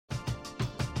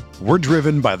We're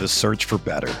driven by the search for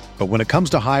better. But when it comes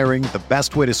to hiring, the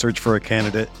best way to search for a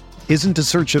candidate isn't to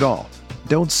search at all.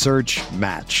 Don't search,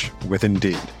 match with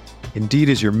Indeed. Indeed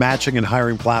is your matching and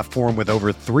hiring platform with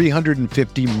over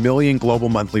 350 million global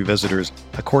monthly visitors,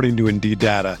 according to Indeed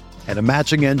data, and a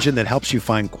matching engine that helps you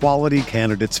find quality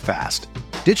candidates fast.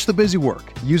 Ditch the busy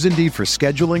work. Use Indeed for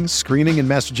scheduling, screening, and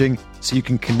messaging so you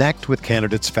can connect with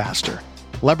candidates faster.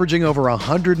 Leveraging over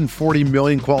 140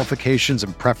 million qualifications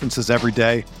and preferences every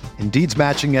day, Indeed's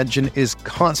matching engine is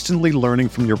constantly learning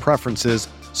from your preferences,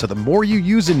 so the more you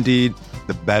use Indeed,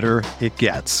 the better it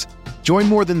gets. Join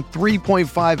more than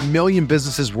 3.5 million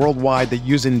businesses worldwide that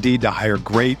use Indeed to hire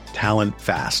great talent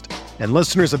fast. And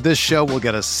listeners of this show will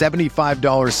get a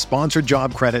 $75 sponsored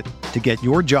job credit to get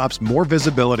your jobs more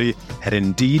visibility at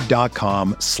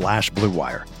Indeed.com/Blue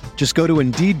Wire. Just go to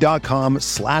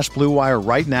Indeed.com/Blue Wire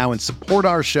right now and support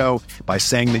our show by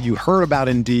saying that you heard about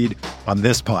Indeed on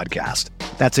this podcast.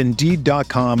 That's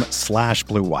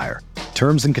Indeed.com/Blue Wire.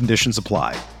 Terms and conditions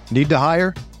apply. Need to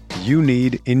hire? You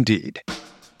need Indeed.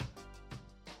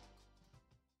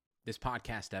 This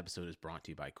podcast episode is brought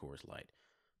to you by Coors Light.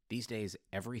 These days,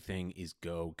 everything is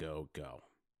go, go, go.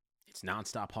 It's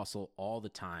nonstop hustle all the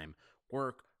time.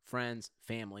 Work, friends,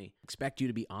 family, expect you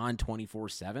to be on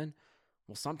 24/7.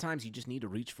 Well, sometimes you just need to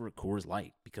reach for a Coors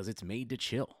Light because it's made to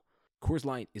chill. Coors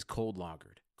Light is cold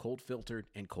lagered, cold filtered,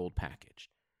 and cold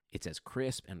packaged. It's as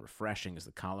crisp and refreshing as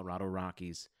the Colorado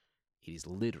Rockies. It is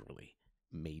literally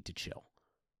made to chill.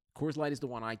 Coors Light is the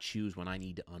one I choose when I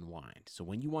need to unwind. So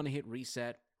when you want to hit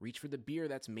reset, reach for the beer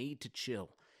that's made to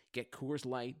chill. Get Coors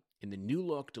Light in the new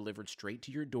look delivered straight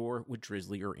to your door with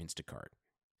Drizzly or Instacart.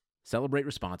 Celebrate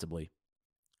responsibly.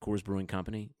 Coors Brewing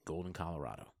Company, Golden,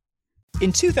 Colorado.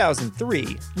 In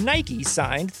 2003, Nike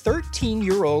signed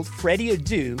 13-year-old Freddie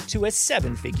Adu to a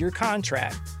 7-figure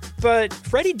contract. But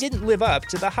Freddie didn't live up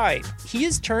to the hype. He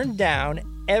has turned down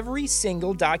every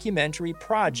single documentary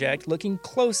project looking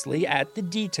closely at the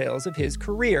details of his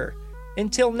career.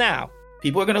 Until now.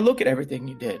 People are going to look at everything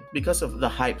you did because of the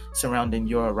hype surrounding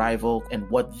your arrival and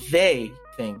what they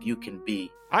think you can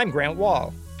be. I'm Grant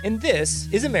Wall, and this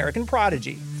is American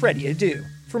Prodigy, Freddie Adu,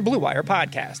 from Blue Wire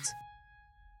Podcasts.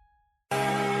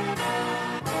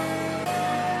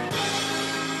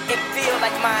 It feels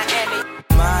like Miami.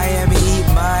 Miami,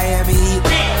 Miami,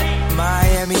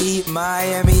 Miami, Miami,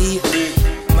 Miami,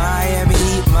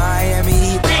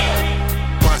 Miami,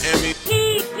 Miami,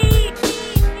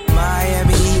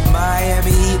 Miami,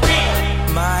 Miami,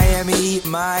 Miami,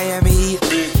 Miami,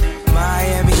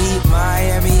 Miami,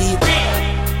 Miami.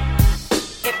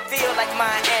 It feels like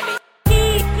Miami.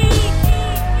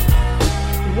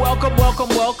 Welcome, welcome,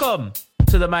 welcome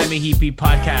to the Miami Heat Beat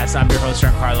Podcast. I'm your host,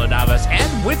 Giancarlo Navas,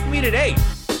 and with me today,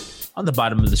 on the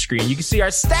bottom of the screen, you can see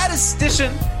our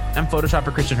statistician and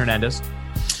Photoshopper Christian Hernandez.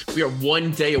 We are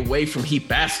one day away from Heat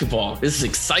basketball. This is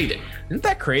exciting. Isn't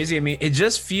that crazy? I mean, it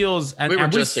just feels... We were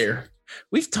just here.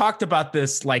 We've talked about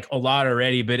this like a lot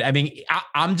already, but I mean,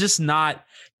 I'm just not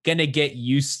going to get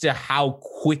used to how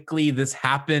quickly this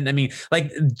happened. I mean, like,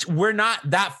 we're not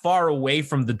that far away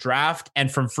from the draft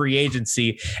and from free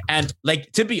agency. And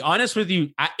like, to be honest with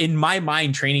you, in my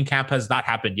mind, training camp has not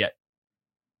happened yet.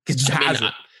 It just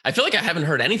hasn't. I feel like I haven't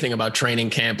heard anything about training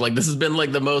camp. Like, this has been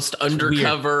like the most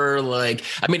undercover, like,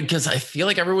 I mean, because I feel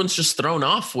like everyone's just thrown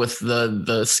off with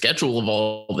the schedule of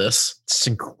all this. It's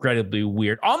incredibly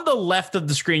weird. On the left of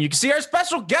the screen, you can see our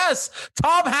special guest,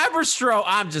 Tom Haberstroh.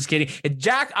 I'm just kidding.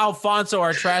 Jack Alfonso,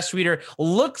 our trash tweeter,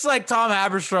 looks like Tom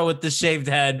Haberstroh with the shaved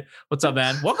head. What's up,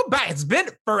 man? Welcome back. It's been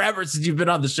forever since you've been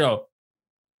on the show.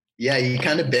 Yeah, you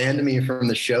kind of banned me from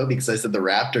the show because I said the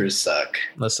Raptors suck.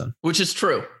 Listen. Which is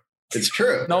true. It's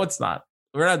true. No, it's not.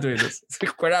 We're not doing this.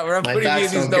 We're not My putting you in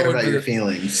facts these don't care about your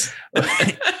feelings.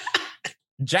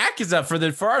 Jack is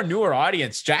for our newer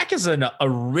audience. Jack is an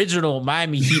original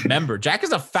Miami Heat member. Jack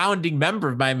is a founding member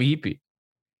of Miami Heat Beat.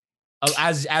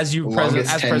 As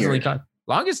presently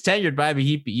longest tenured Miami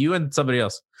Heat Beat. You and somebody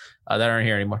else that aren't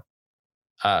here anymore.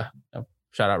 Shout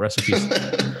out, rest in peace.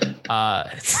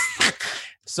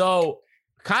 So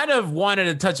kind of wanted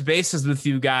to touch bases with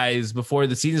you guys before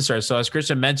the season starts. So as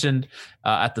Christian mentioned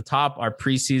at the top, our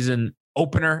preseason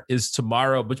opener is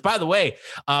tomorrow, which, by the way,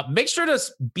 make sure to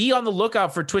be on the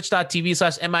lookout for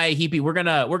twitch.tv/MIAHeapy. We're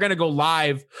going to go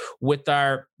live with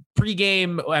our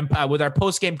pregame and with our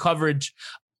postgame coverage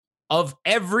of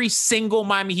every single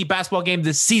Miami Heat basketball game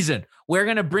this season. We're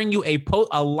going to bring you a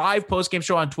live postgame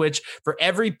show on Twitch for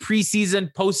every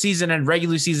preseason, postseason, and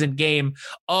regular season game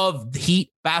of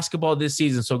Heat basketball this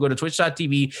season. So go to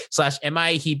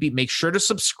twitch.tv/MIAHeapy. Make sure to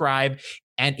subscribe.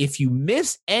 And if you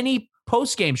miss any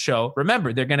post-game show,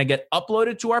 remember, they're going to get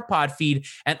uploaded to our pod feed.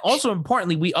 And also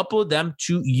importantly, we upload them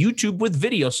to YouTube with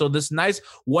video. So this nice,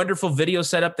 wonderful video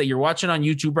setup that you're watching on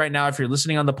YouTube right now, if you're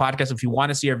listening on the podcast, if you want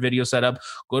to see our video setup,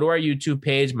 go to our YouTube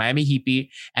page, Miami Heat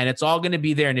Beat, and it's all going to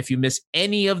be there. And if you miss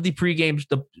any of the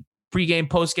pregame,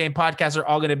 post-game podcasts are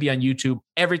all going to be on YouTube.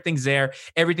 Everything's there.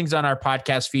 Everything's on our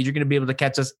podcast feed. You're going to be able to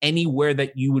catch us anywhere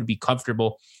that you would be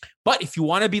comfortable. But if you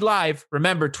want to be live,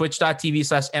 remember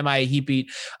twitch.tv/MIA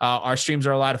Heatbeat. Our streams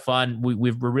are a lot of fun.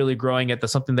 We're really growing it.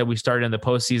 That's something that we started in the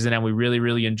postseason, and we really,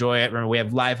 really enjoy it. Remember, we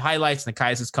have live highlights.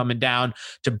 Nikias is coming down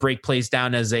to break plays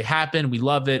down as they happen. We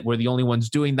love it. We're the only ones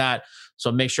doing that.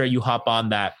 So make sure you hop on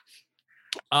that.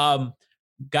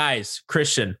 Guys,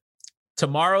 Christian,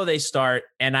 tomorrow they start,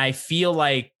 and I feel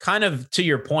like, kind of to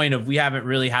your point of, we haven't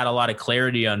really had a lot of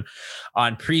clarity on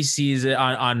preseason,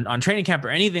 on training camp or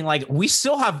anything. Like, we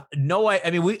still have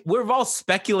we've all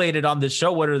speculated on this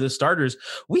show what are the starters.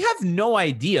 We have no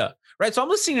idea, right? So I'm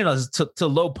listening to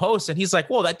Low Post, and he's like,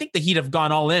 well, I think the Heat have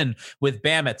gone all in with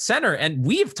Bam at center. And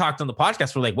we've talked on the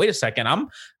podcast, we're like, wait a second,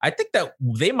 I think that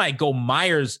they might go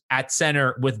Myers at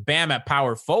center with Bam at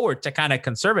power forward to kind of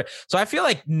conserve it. So I feel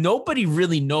like nobody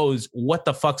really knows what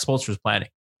the fuck Spoelstra's planning.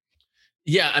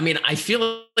 Yeah, I mean, I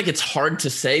feel like it's hard to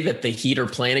say that the Heat are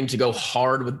planning to go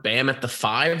hard with Bam at the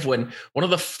 5 when one of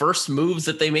the first moves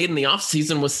that they made in the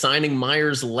offseason was signing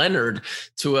Myers Leonard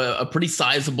to a pretty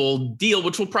sizable deal,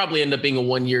 which will probably end up being a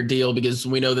 1-year deal, because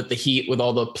we know that the Heat, with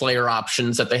all the player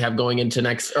options that they have going into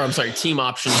team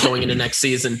options going into next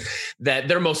season, that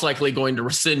they're most likely going to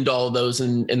rescind all of those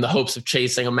in the hopes of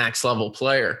chasing a max level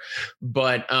player.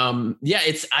 But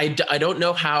I don't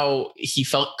know how he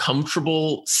felt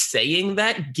comfortable saying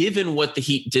that, given what the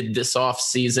Heat did this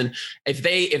offseason. If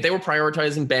they were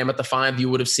prioritizing Bam at the 5, you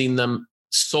would have seen them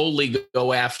solely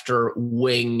go after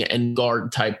wing and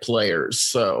guard type players.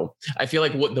 So I feel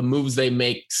like what the moves they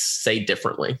make say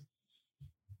differently.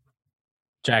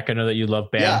 Jack, I know that you love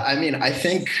Bam. Yeah, I mean, I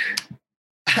think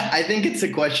it's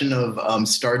a question of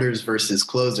starters versus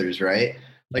closers, right?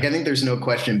 Like, I think there's no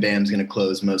question Bam's going to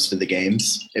close most of the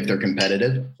games if they're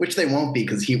competitive, which they won't be,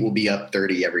 because Heat will be up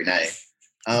 30 every night.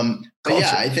 But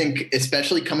yeah, I think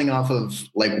especially coming off of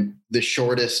like the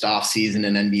shortest offseason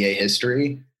in NBA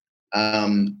history. By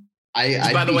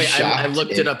the way, I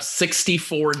looked it up,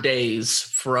 64 days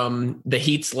from the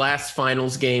Heat's last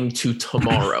finals game to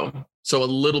tomorrow. So a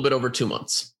little bit over 2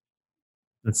 months.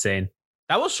 Insane.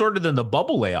 That was shorter than the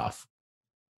bubble layoff,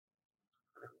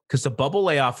 because the bubble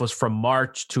layoff was from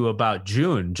March to about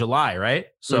July, right?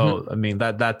 So, I mean,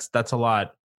 that's a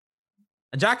lot.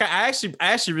 And Jack, I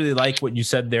actually really like what you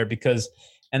said there, because,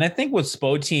 and I think with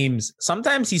Spo teams,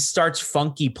 sometimes he starts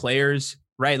funky players,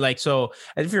 right? Like, so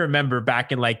if you remember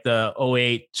back in like the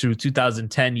 2008 to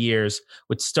 2010 years,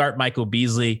 would start Michael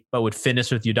Beasley, but would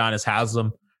finish with Udonis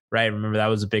Haslem, right? Remember, that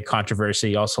was a big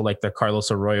controversy. Also, like the Carlos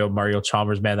Arroyo, Mario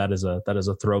Chalmers, man, that is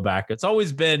a throwback. It's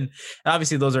always been,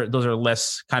 obviously those are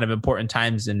less kind of important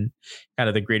times in kind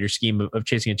of the greater scheme of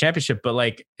chasing a championship. But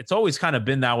like, it's always kind of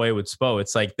been that way with Spo.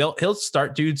 It's like he'll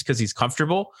start dudes because he's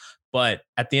comfortable, but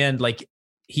at the end, like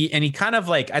he kind of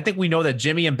like, I think we know that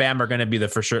Jimmy and Bam are going to be the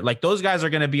for sure. Like, those guys are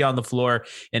going to be on the floor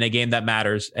in a game that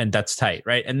matters, and that's tight,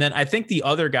 right? And then I think the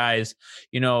other guys,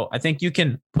 I think you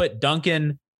can put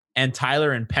Duncan and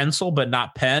Tyler in pencil, but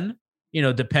not pen,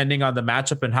 depending on the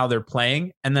matchup and how they're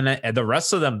playing. And then the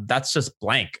rest of them, that's just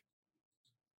blank.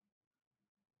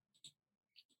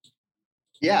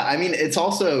 Yeah, I mean, it's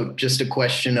also just a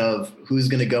question of who's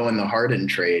going to go in the Harden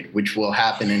trade, which will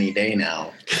happen any day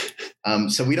now.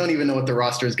 So we don't even know what the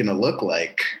roster is going to look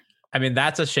like. I mean,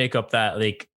 that's a shakeup that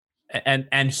like,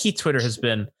 and Heat Twitter has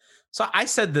been. So I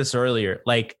said this earlier,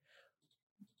 like,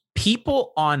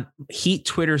 people on Heat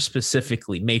Twitter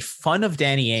specifically made fun of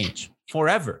Danny Ainge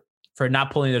forever for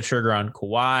not pulling the trigger on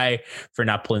Kawhi, for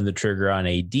not pulling the trigger on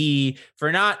AD,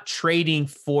 for not trading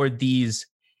for these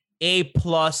A+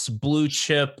 blue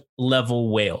chip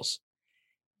level whales.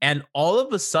 And all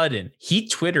of a sudden, Heat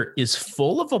Twitter is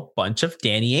full of a bunch of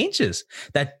Danny Ainges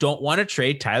that don't want to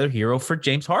trade Tyler Hero for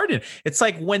James Harden. It's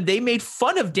like when they made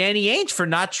fun of Danny Ainge for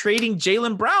not trading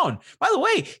Jaylen Brown. By the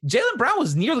way, Jaylen Brown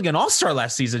was nearly an all-star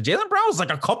last season. Jaylen Brown was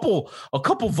like a couple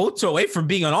votes away from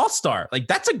being an all-star. Like,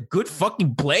 that's a good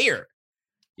fucking player.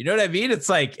 You know what I mean? It's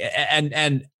like,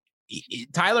 and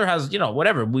Tyler has,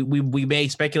 whatever. We may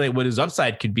speculate what his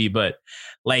upside could be, but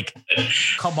like,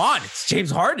 come on, it's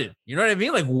James Harden. You know what I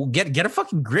mean? Like, get a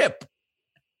fucking grip.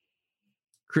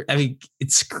 I mean,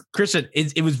 it's Christian.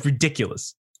 It was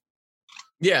ridiculous.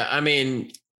 Yeah, I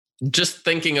mean, just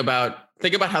think about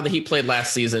how the Heat played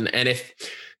last season, and if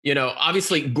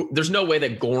Obviously there's no way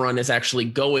that Goran is actually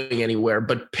going anywhere,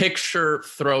 but picture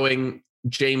throwing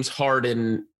James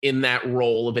Harden in that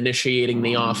role of initiating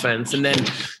the offense. And then,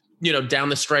 down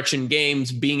the stretch in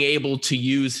games, being able to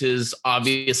use his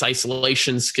obvious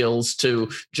isolation skills to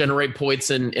generate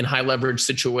points in high leverage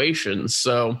situations.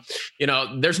 So,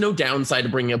 there's no downside to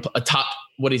bringing up a top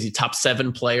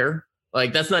 7 player.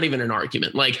 Like, that's not even an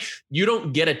argument. Like, you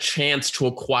don't get a chance to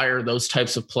acquire those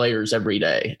types of players every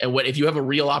day. And if you have a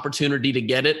real opportunity to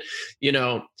get it,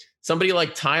 somebody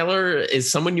like Tyler is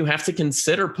someone you have to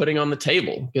consider putting on the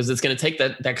table, because it's going to take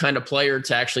that kind of player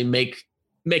to actually make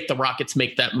the Rockets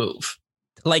make that move.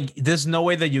 Like, there's no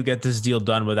way that you get this deal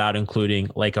done without including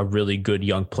like a really good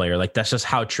young player. Like, that's just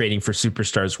how trading for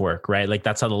superstars work, right? Like,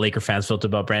 that's how the Laker fans felt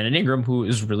about Brandon Ingram, who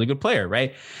is a really good player,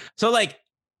 right? So like,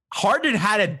 Harden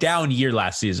had a down year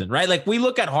last season, right? Like, we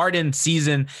look at Harden's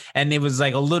season and it was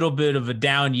like a little bit of a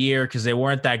down year because they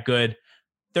weren't that good.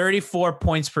 34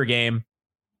 points per game,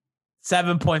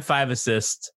 7.5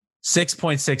 assists,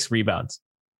 6.6 rebounds.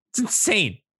 It's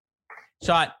insane.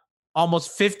 Shot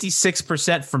almost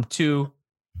 56% from 2,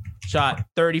 shot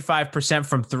 35%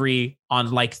 from 3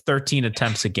 on like 13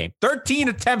 attempts a game. 13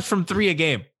 attempts from 3 a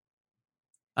game.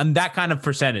 And that kind of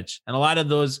percentage. And a lot of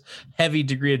those heavy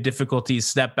degree of difficulties,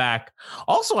 step back.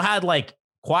 Also had like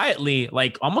quietly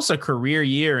like almost a career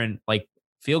year in like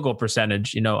field goal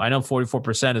percentage. I know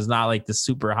 44% is not like the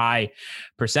super high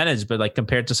percentage, but like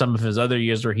compared to some of his other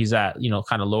years where he's at,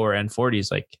 kind of lower end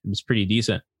 40s, like it was pretty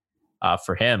decent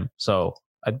for him. So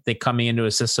I think coming into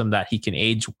a system that he can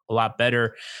age a lot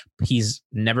better. He's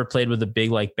never played with a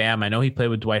big like Bam. I know he played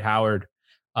with Dwight Howard,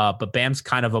 but Bam's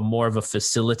kind of more of a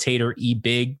facilitator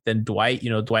big than Dwight.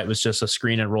 Dwight was just a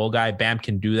screen and roll guy. Bam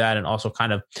can do that and also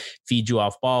kind of feed you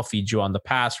off ball, feed you on the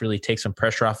pass, really take some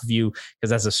pressure off of you.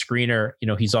 Because as a screener,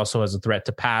 he's also has a threat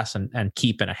to pass and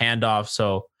keep in a handoff.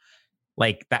 So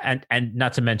like that, and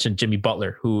not to mention Jimmy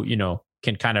Butler, who,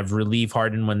 can kind of relieve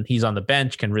Harden when he's on the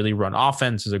bench, can really run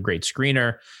offense, is a great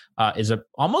screener, is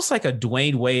almost like a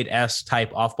Dwayne Wade-esque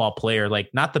type off-ball player, like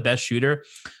not the best shooter,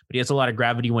 but he has a lot of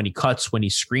gravity when he cuts, when he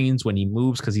screens, when he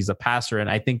moves, because he's a passer.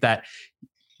 And I think that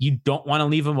you don't want to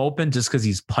leave him open just because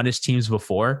he's punished teams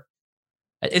before.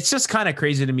 It's just kind of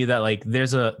crazy to me that like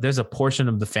there's a portion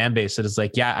of the fan base that is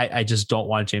like, yeah, I just don't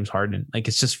want James Harden. Like,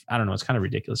 it's just, I don't know, it's kind of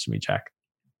ridiculous to me, Jack.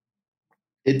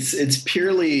 It's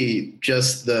purely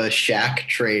just the Shaq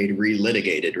trade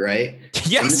relitigated, right?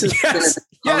 Yes, yes.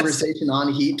 Conversation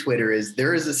on Heat Twitter is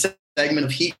there is a segment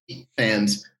of Heat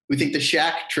fans who think the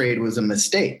Shaq trade was a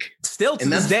mistake. Still to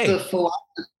this day.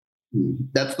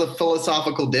 That's the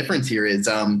philosophical difference here is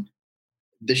the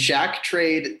Shaq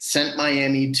trade sent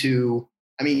Miami to,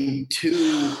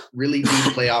 2 really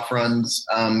deep playoff runs,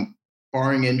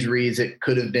 barring injuries. It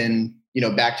could have been,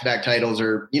 back-to-back titles,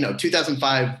 or,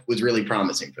 2005 was really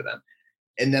promising for them.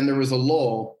 And then there was a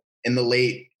lull in the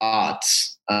late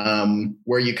aughts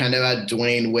where you kind of had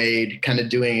Dwayne Wade kind of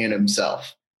doing it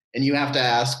himself. And you have to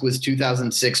ask, was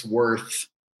 2006 worth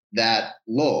that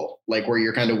lull? Like, where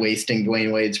you're kind of wasting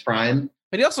Dwayne Wade's prime?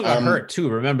 But he also got hurt too.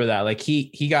 Remember that? Like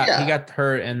he got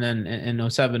hurt, and then in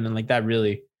 07, and like that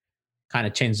really kind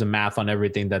of changed the math on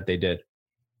everything that they did.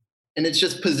 And it's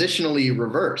just positionally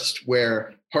reversed,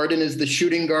 where Harden is the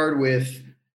shooting guard with,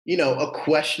 a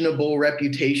questionable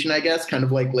reputation, I guess, kind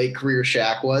of like late career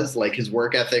Shaq was. Like, his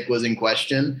work ethic was in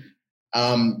question.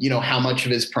 How much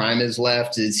of his prime is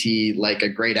left? Is he like a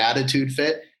great attitude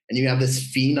fit? And you have this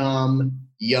phenom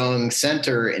young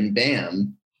center in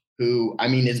Bam, who,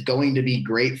 is going to be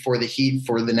great for the Heat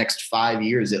for the next 5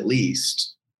 years at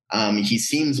least. He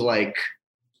seems like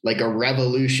a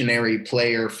revolutionary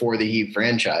player for the Heat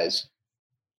franchise.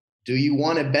 Do you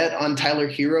want to bet on Tyler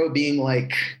Hero being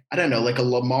like a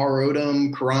Lamar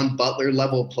Odom, Caron Butler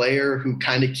level player who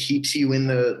kind of keeps you in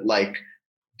the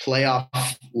playoff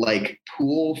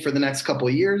pool for the next couple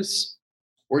of years?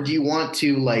 Or do you want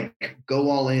to go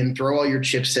all in, throw all your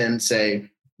chips in, say,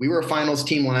 we were a finals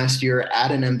team last year, add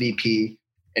an MVP,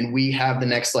 and we have the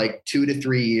next 2 to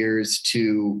 3 years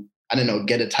to,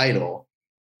 get a title?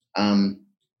 I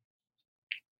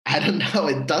don't know.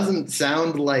 It doesn't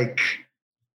sound like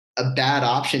a bad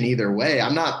option either way.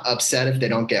 I'm not upset if they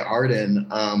don't get Harden,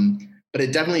 but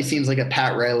it definitely seems like a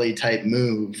Pat Riley type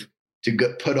move to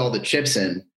put all the chips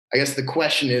in. I guess the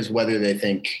question is whether they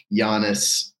think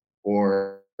Giannis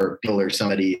or Bill or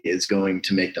somebody is going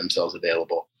to make themselves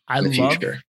available in the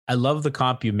future. I love the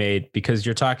comp you made, because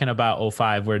you're talking about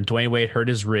 05 where Dwayne Wade hurt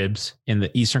his ribs in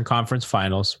the Eastern Conference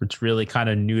Finals, which really kind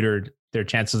of neutered their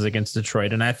chances against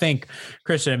Detroit. And I think,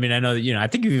 Christian, I know that, I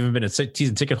think you've even been a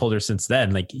season ticket holder since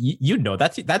then. Like,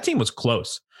 that team was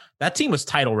close. That team was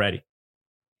title ready.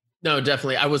 No,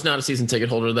 definitely. I was not a season ticket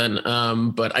holder then,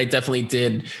 but I definitely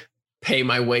did pay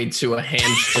my way to a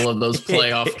handful of those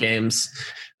playoff games,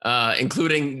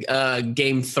 including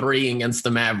Game 3 against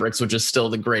the Mavericks, which is still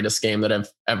the greatest game that I've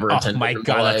ever attended. Oh my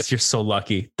God, you're so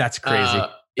lucky. That's crazy.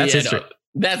 That's history.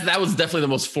 No, that was definitely the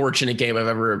most fortunate game I've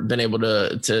ever been able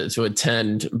to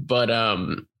attend. But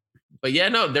yeah,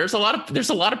 no, there's a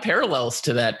lot of parallels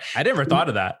to that. I never thought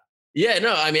of that. Yeah,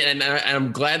 no, I mean, and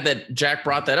I'm glad that Jack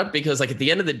brought that up because, like, at the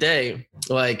end of the day,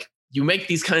 like, you make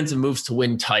these kinds of moves to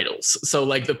win titles. So,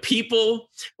 like, the people,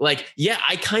 like, yeah,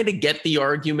 I kind of get the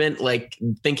argument, like,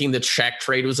 thinking that Shaq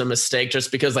trade was a mistake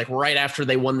just because, like, right after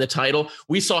they won the title,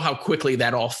 we saw how quickly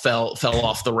that all fell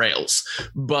off the rails.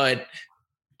 But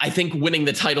I think winning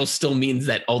the title still means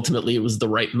that ultimately it was the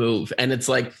right move. And it's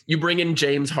like you bring in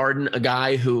James Harden, a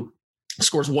guy who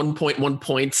scores 1.1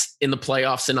 points in the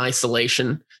playoffs in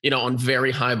isolation, on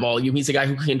very high volume. He's a guy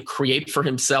who can create for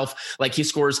himself. Like he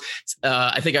scores,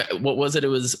 I think, what was it? It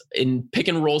was in pick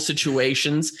and roll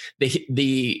situations.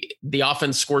 The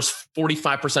offense scores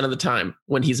 45% of the time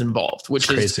when he's involved, which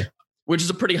is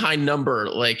a pretty high number,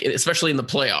 like especially in the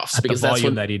playoffs, at because the volume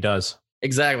that's what that he does.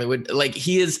 Exactly. Like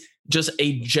he is just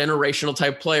a generational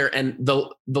type player. And the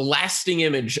lasting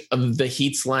image of the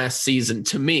Heat's last season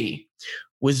to me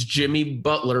was Jimmy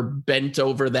Butler bent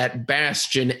over that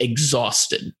bastion,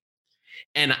 exhausted.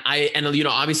 And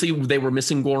obviously they were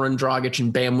missing Goran Dragic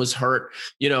and Bam was hurt,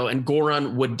 and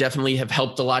Goran would definitely have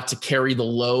helped a lot to carry the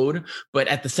load. But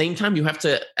at the same time, you have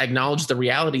to acknowledge the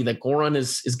reality that Goran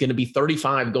is going to be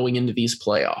 35 going into these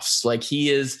playoffs. Like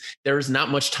there is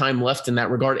not much time left in that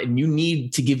regard. And you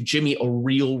need to give Jimmy a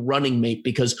real running mate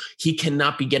because he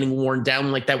cannot be getting worn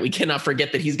down like that. We cannot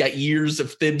forget that he's got years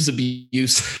of Thibs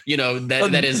abuse,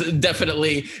 that is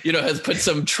definitely, has put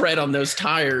some tread on those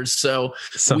tires. So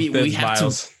we have to.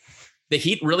 The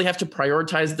Heat really have to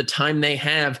prioritize the time they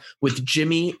have with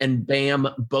Jimmy and Bam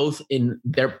both in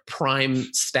their prime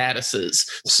statuses.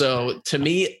 So to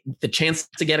me, the chance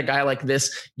to get a guy like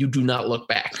this, you do not look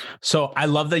back. So I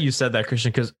love that you said that,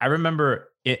 Christian, because I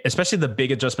remember especially the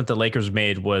big adjustment the Lakers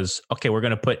made was, okay, we're going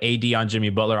to put AD on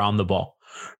Jimmy Butler on the ball,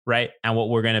 right? And what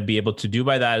we're going to be able to do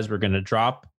by that is we're going to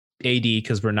drop AD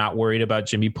because we're not worried about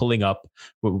Jimmy pulling up.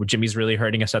 Jimmy's really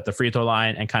hurting us at the free throw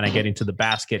line and kind of getting to the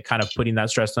basket, kind of putting that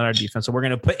stress on our defense. So we're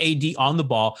going to put AD on the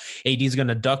ball. AD is going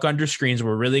to duck under screens.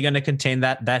 We're really going to contain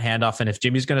that handoff. And if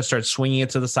Jimmy's going to start swinging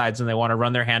it to the sides and they want to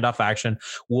run their handoff action,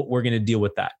 we're going to deal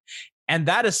with that. And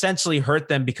that essentially hurt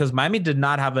them because Miami did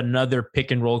not have another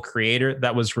pick and roll creator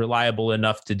that was reliable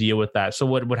enough to deal with that. So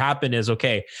what would happen is,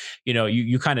 okay,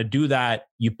 you kind of do that,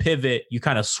 you pivot, you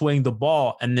kind of swing the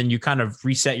ball, and then you kind of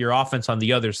reset your offense on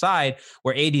the other side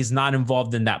where AD is not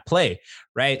involved in that play,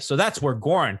 right? So that's where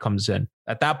Goran comes in.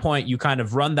 At that point, you kind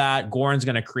of run that. Goran's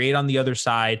going to create on the other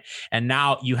side. And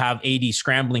now you have AD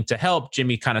scrambling to help.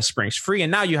 Jimmy kind of springs free.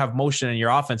 And now you have motion in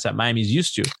your offense that Miami's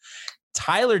used to.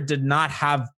 Tyler did not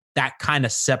have that kind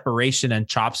of separation and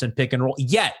chops and pick and roll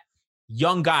yet.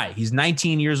 Young guy. He's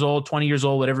 19 years old, 20 years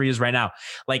old, whatever he is right now.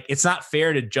 Like, it's not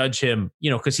fair to judge him,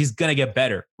 because he's going to get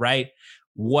better, right?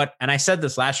 And I said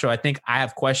this last show, I think I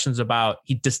have questions about,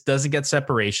 he just doesn't get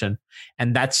separation,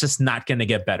 and that's just not going to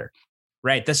get better.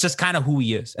 Right. That's just kind of who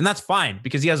he is. And that's fine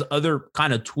because he has other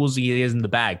kind of tools he has in the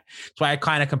bag. That's why I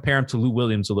kind of compare him to Lou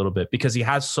Williams a little bit because he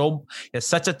has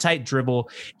such a tight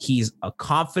dribble. He's a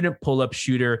confident pull-up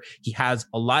shooter. He has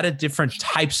a lot of different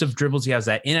types of dribbles. He has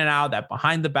that in and out, that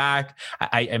behind the back.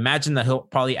 I imagine that he'll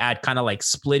probably add kind of like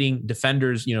splitting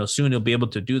defenders, soon he'll be able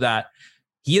to do that.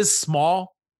 He is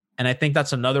small. And I think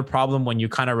that's another problem when you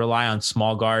kind of rely on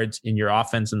small guards in your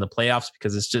offense in the playoffs,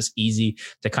 because it's just easy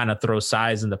to kind of throw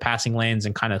size in the passing lanes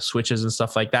and kind of switches and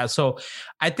stuff like that. So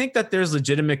I think that there's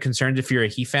legitimate concerns if you're a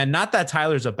Heat fan. Not that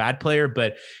Tyler's a bad player,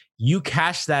 but you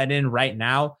cash that in right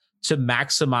now to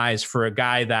maximize for a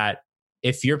guy that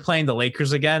if you're playing the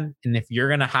Lakers again, and if you're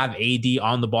going to have AD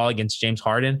on the ball against James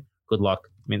Harden, good luck.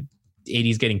 I mean,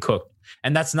 AD's getting cooked.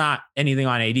 And that's not anything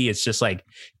on AD. It's just like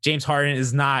James Harden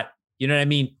is not, you know what I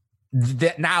mean?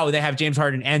 Now they have James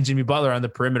Harden and Jimmy Butler on the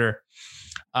perimeter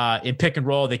in pick and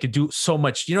roll. They could do so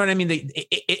much. You know what I mean?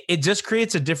 It just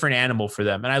creates a different animal for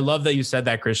them. And I love that you said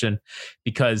that, Christian,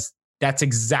 because that's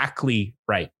exactly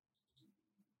right.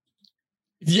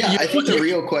 Yeah, I think the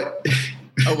real question.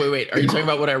 Oh, wait. Are you talking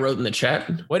about what I wrote in the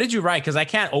chat? What did you write? Because I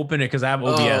can't open it because I have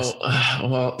OBS.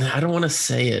 Well, I don't want to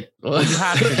say it. Well, you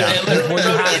have to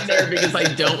now. There because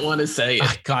I don't want to say it.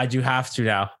 Oh, God, you have to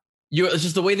now. It's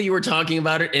just the way that you were talking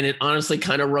about it, and it honestly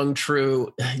kind of rung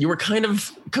true. You were kind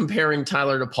of comparing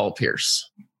Tyler to Paul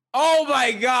Pierce. Oh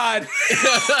my God.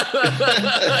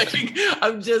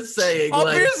 I'm just saying. Paul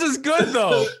Pierce is good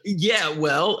though. Yeah,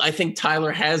 well, I think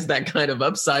Tyler has that kind of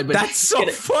upside, but that's so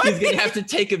funny. He's going to have to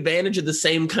take advantage of the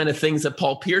same kind of things that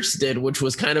Paul Pierce did, which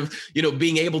was kind of,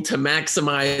 being able to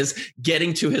maximize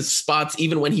getting to his spots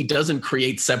even when he doesn't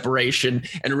create separation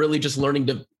and really just learning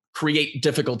to create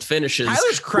difficult finishes.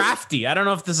 Tyler's crafty. I don't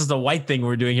know if this is the white thing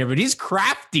we're doing here, but he's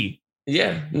crafty.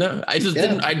 Yeah, no, I just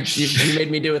didn't. You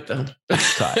made me do it though.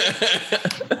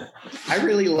 I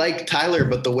really like Tyler,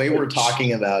 but the way we're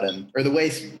talking about him, or the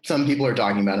way some people are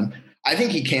talking about him, I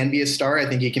think he can be a star. I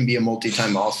think he can be a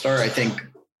multi-time All-Star. I think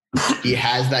he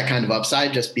has that kind of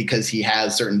upside just because he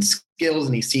has certain skills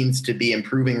and he seems to be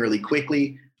improving really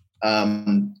quickly.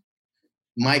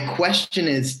 My question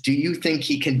is, do you think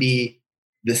he can be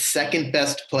the second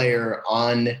best player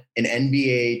on an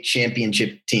NBA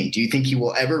championship team? Do you think he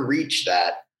will ever reach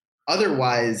that?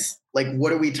 Otherwise,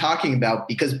 what are we talking about?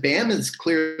 Because Bam is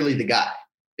clearly the guy.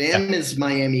 Bam is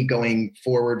Miami going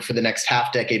forward for the next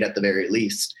half decade at the very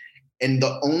least. And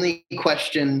the only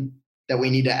question that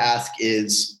we need to ask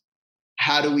is,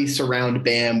 how do we surround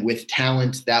Bam with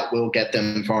talent that will get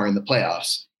them far in the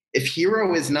playoffs? If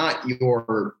Hero is not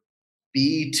your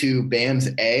B to Bam's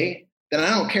A, then I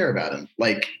don't care about him.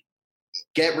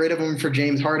 Get rid of him for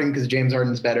James Harden because James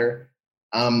Harden's better.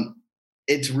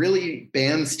 It's really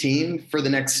Bam's team for the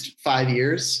next 5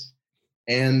 years,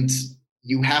 and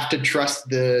you have to trust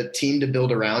the team to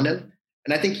build around him.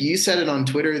 And I think you said it on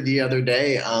Twitter the other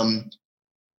day.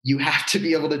 You have to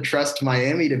be able to trust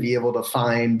Miami to be able to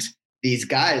find these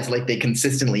guys like they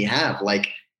consistently have.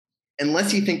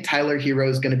 Unless you think Tyler Hero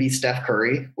is going to be Steph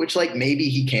Curry, which maybe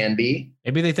he can be.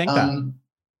 Maybe they think that.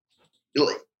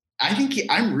 I think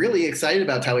I'm really excited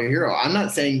about Tyler Hero. I'm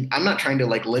not trying to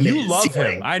limit. You love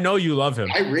him. I know you love him.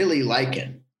 I really like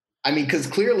him. I mean, because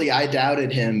clearly I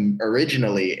doubted him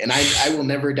originally, and I will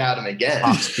never doubt him again.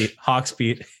 Hawks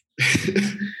beat.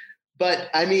 But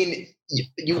I mean,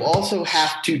 you also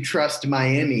have to trust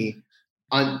Miami.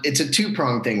 It's a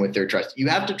two-pronged thing with their trust. You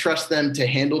have to trust them to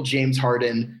handle James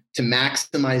Harden, to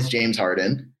maximize James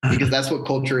Harden, because that's what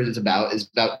culture is about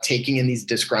taking in these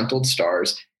disgruntled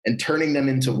stars and turning them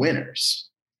into winners.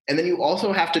 And then you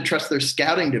also have to trust their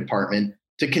scouting department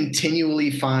to continually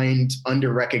find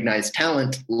under-recognized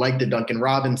talent like the Duncan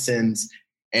Robinsons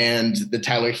and the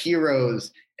Tyler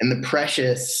Heroes and the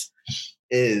Precious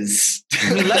is.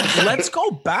 I mean, let's go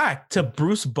back to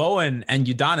Bruce Bowen and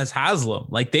Udonis Haslem.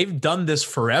 They've done this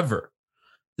forever.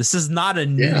 This is not a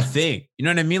new thing. You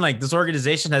know what I mean? This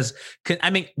organization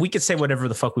we could say whatever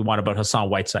the fuck we want about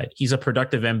Hassan Whiteside. He's a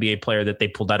productive NBA player that they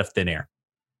pulled out of thin air.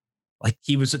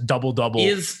 He was a double-double. He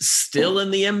is still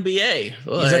in the NBA.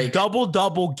 He's a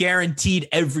double-double guaranteed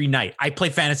every night. I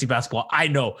play fantasy basketball. I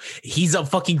know. He's a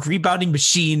fucking rebounding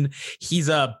machine. He's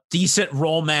a decent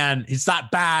role man. He's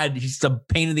not bad. He's a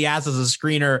pain in the ass as a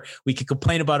screener. We can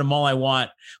complain about him all I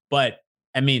want. But,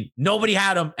 I mean, nobody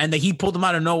had him, and the Heat pulled him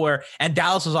out of nowhere, and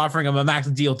Dallas was offering him a max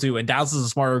deal too, and Dallas is a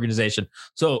smart organization.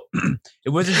 So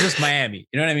it wasn't just Miami.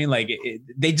 You know what I mean?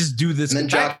 They just do this. And then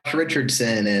Josh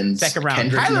Richardson and second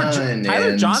round.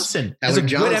 Tyler Johnson is a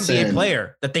good NBA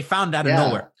player that they found out of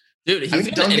nowhere. Dude,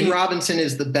 Duncan Robinson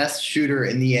is the best shooter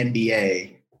in the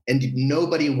NBA, and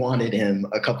nobody wanted him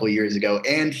a couple of years ago,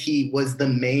 and he was the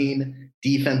main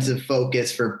defensive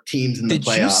focus for teams in the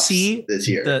playoffs this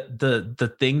year.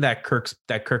 The thing that Kirk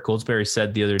Goldsberry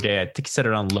said the other day, I think he said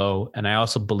it on Low, and I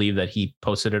also believe that he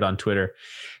posted it on Twitter,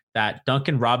 that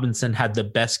Duncan Robinson had the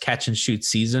best catch and shoot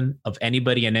season of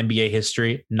anybody in NBA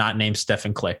history, not named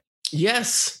Stephen Clay.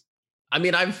 Yes. I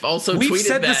mean, I've also we've tweeted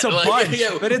said that. This a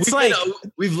bunch, but it's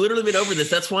we've literally been over this.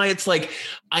 That's why it's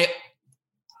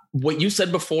what you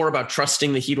said before about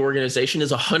trusting the Heat organization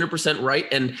is 100% right.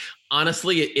 And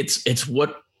honestly, it's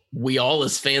what we all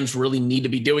as fans really need to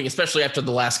be doing, especially after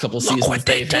the last couple of seasons what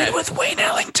they did with Wayne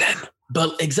Ellington.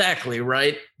 But exactly,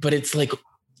 right? But it's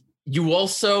you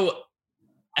also,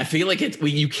 I feel like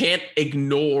you can't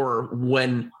ignore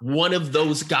when one of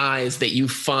those guys that you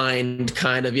find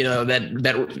kind of,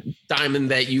 that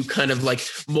diamond that you kind of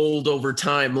mold over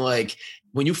time,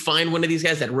 when you find one of these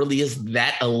guys that really is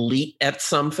that elite at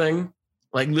something,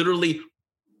 literally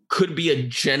could be a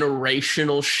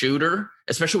generational shooter,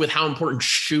 especially with how important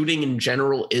shooting in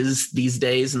general is these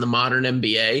days in the modern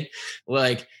NBA.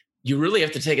 You really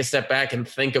have to take a step back and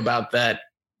think about that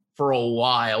for a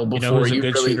while before who's a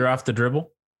good shooter off the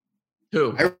dribble.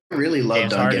 Who? I really love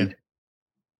Duncan.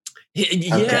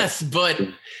 Yes, but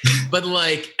But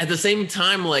like at the same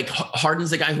time, like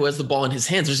Harden's the guy who has the ball in his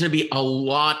hands. There's going to be a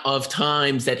lot of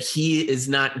times that he is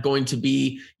not going to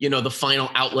be, the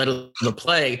final outlet of the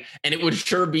play. And it would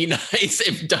sure be nice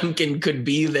if Duncan could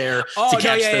be there to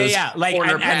catch those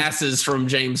corner passes from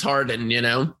James Harden,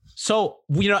 So,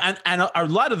 and a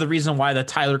lot of the reason why the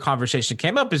Tyler conversation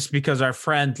came up is because our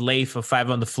friend Leif of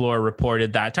 5 on the Floor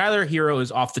reported that Tyler Hero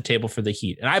is off the table for the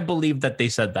Heat. And I believe that they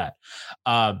said that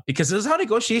because this is how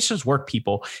negotiations work,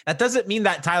 people. That doesn't mean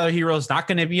that Tyler Hero is not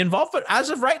going to be involved. But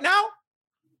as of right now,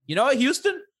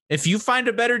 Houston, if you find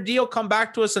a better deal, come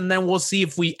back to us and then we'll see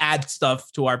if we add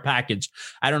stuff to our package.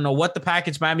 I don't know what the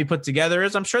package Miami put together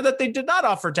is. I'm sure that they did not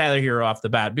offer Tyler Hero off the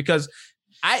bat because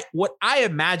what I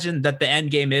imagine that the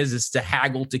end game is to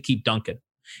haggle to keep Duncan.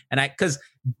 And because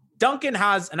Duncan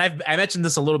has, and I mentioned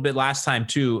this a little bit last time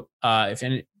too.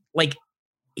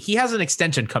 He has an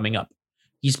extension coming up.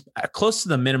 He's close to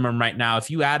the minimum right now.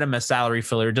 If you add him as salary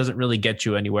filler, it doesn't really get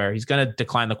you anywhere. He's going to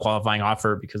decline the qualifying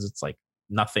offer because it's like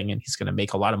nothing. And he's going to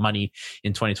make a lot of money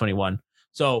in 2021.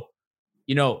 So,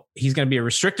 he's going to be a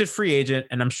restricted free agent.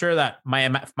 And I'm sure that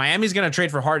Miami's going to trade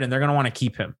for Harden. They're going to want to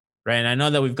keep him. Right. And I know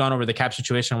that we've gone over the cap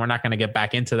situation. We're not going to get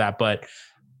back into that, but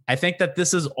I think that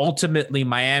this is ultimately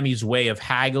Miami's way of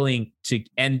haggling to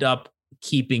end up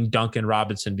keeping Duncan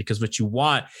Robinson, because what you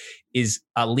want is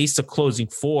at least a closing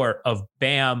 4 of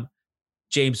Bam,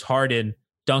 James Harden,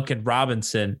 Duncan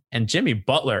Robinson, and Jimmy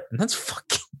Butler. And that's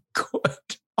fucking good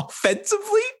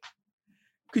offensively.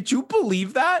 Could you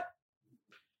believe that?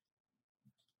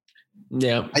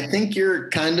 Yeah. I think you're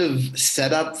kind of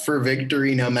set up for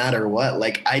victory no matter what.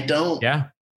 Like I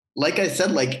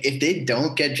said, like if they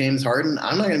don't get James Harden,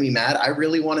 I'm not going to be mad. I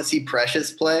really want to see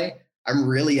Precious play. I'm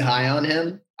really high on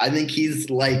him. I think he's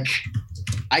like,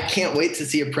 I can't wait to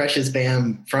see a Precious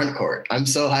Bam front court. I'm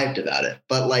so hyped about it.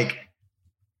 But like,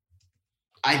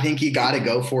 I think you got to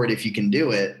go for it if you can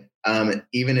do it.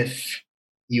 Even if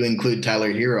you include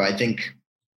Tyler Hero, I don't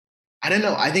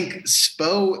know. I think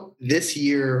Spo this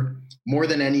year, more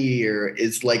than any year,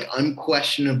 is like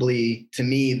unquestionably, to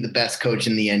me, the best coach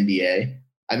in the NBA.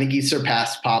 I think he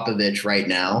surpassed Popovich right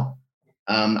now.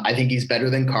 I think he's better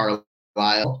than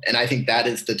Carlisle, and I think that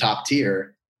is the top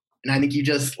tier. And I think you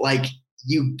just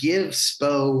you give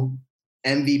Spo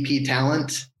MVP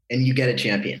talent and you get a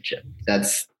championship.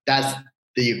 That's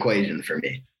the equation for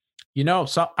me.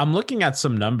 So I'm looking at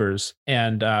some numbers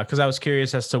and because I was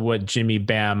curious as to what Jimmy,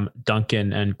 Bam,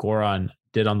 Duncan, and Goran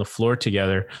did on the floor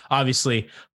together. Obviously,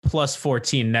 plus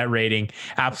 14 net rating,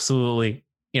 absolutely,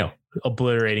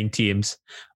 obliterating teams.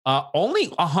 Only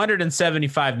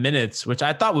 175 minutes, which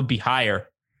I thought would be higher.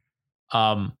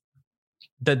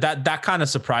 That kind of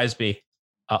surprised me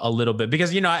a little bit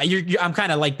because I'm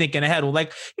kind of like thinking ahead. Well,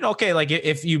 okay,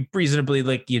 if you reasonably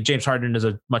James Harden is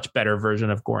a much better version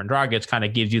of Goran Dragic, kind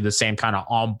of gives you the same kind of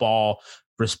on ball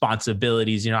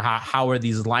responsibilities. How are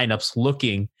these lineups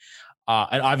looking?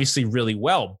 And obviously really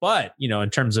well, but in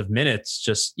terms of minutes,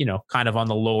 just kind of on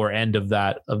the lower end of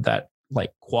that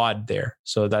like quad there.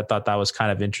 So I thought that was kind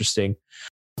of interesting.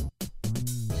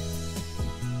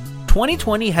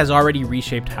 2020 has already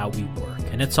reshaped how we work,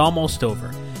 and it's almost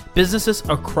over. Businesses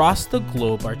across the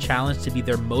globe are challenged to be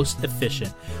their most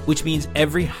efficient, which means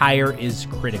every hire is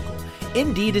critical.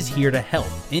 Indeed is here to help.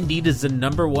 Indeed is the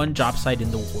 #1 job site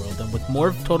in the world, and with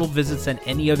more total visits than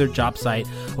any other job site,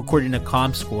 according to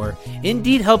ComScore,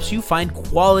 Indeed helps you find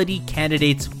quality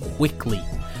candidates quickly,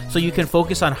 so you can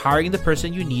focus on hiring the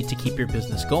person you need to keep your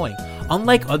business going.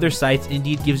 Unlike other sites,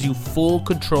 Indeed gives you full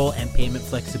control and payment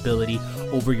flexibility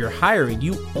over your hiring.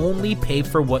 You only pay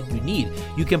for what you need.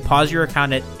 You can pause your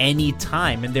account at any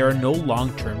time, and there are no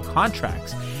long-term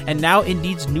contracts. And now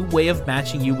Indeed's new way of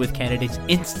matching you with candidates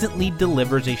instantly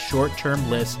delivers a short-term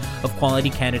list of quality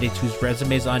candidates whose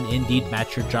resumes on Indeed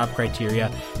match your job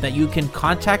criteria that you can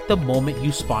contact the moment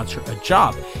you sponsor a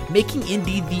job, making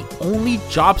Indeed the only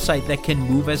job site that can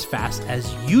move as fast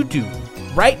as you do.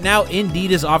 Right now, Indeed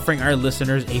is offering our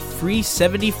listeners a free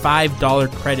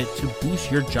 $75 credit to boost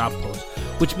your job post,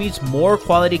 which means more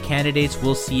quality candidates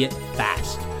will see it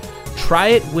fast. Try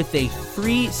it with a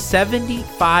free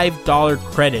 $75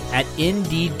 credit at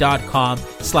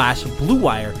Indeed.com/Blue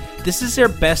Wire. This is their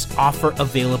best offer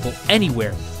available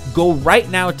anywhere. Go right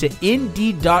now to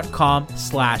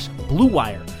Indeed.com/Blue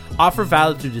Wire. Offer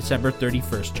valid through December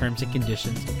 31st. Terms and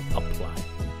conditions apply.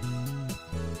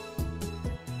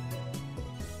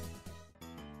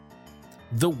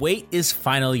 The wait is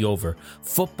finally over.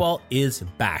 Football is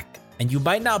back. And you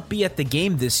might not be at the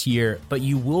game this year, but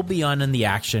you will be on in the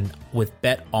action with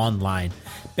Bet Online.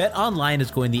 Bet Online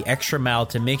is going the extra mile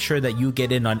to make sure that you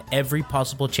get in on every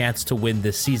possible chance to win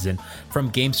this season. From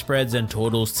game spreads and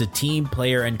totals to team,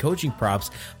 player, and coaching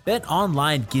props, Bet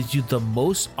Online gives you the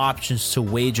most options to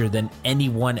wager than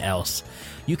anyone else.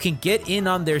 You can get in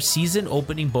on their season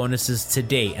opening bonuses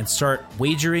today and start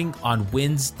wagering on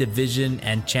wins, division,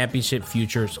 and championship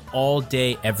futures all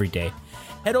day, every day.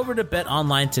 Head over to Bet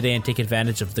Online today and take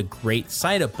advantage of the great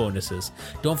sign-up bonuses.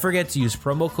 Don't forget to use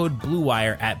promo code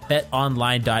BlueWire at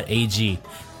betonline.ag.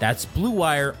 That's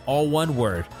BlueWire, all one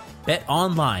word. Bet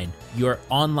Online, your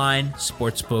online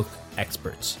sportsbook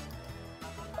experts.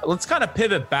 Let's kind of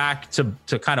pivot back to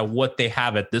kind of what they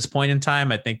have at this point in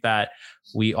time. I think that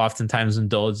we oftentimes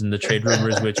indulge in the trade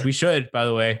rumors, which we should, by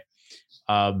the way.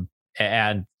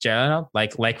 And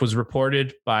like was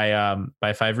reported by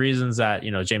 5 Reasons that,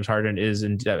 James Harden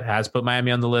has put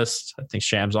Miami on the list. I think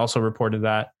Shams also reported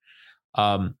that.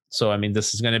 So, I mean,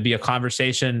 this is going to be a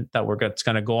conversation that's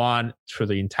going to go on for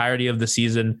the entirety of the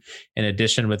season. In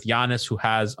addition, with Giannis, who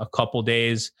has a couple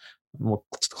days, the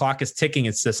clock is ticking.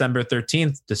 It's December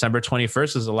 13th. December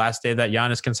 21st is the last day that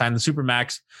Giannis can sign the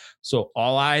Supermax. So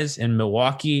all eyes in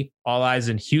Milwaukee, all eyes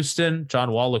in Houston.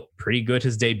 John Wall looked pretty good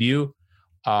his debut.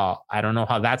 I don't know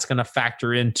how that's going to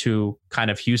factor into kind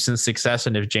of Houston's success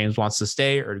and if James wants to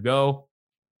stay or to go.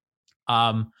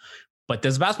 But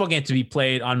there's a basketball game to be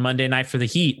played on Monday night for the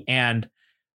Heat, and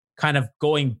kind of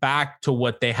going back to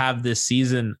what they have this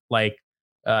season, like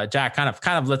Jack, kind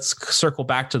of let's circle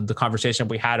back to the conversation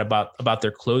we had about their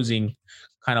closing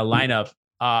kind of lineup.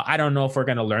 I don't know if we're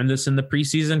going to learn this in the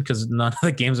preseason because none of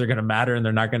the games are going to matter and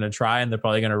they're not going to try, and they're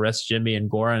probably going to rest Jimmy and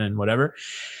Goran and whatever.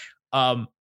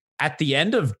 At the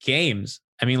end of games,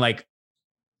 I mean, like,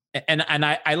 and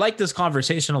I like this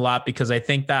conversation a lot because I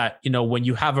think that, when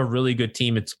you have a really good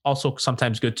team, it's also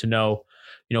sometimes good to know,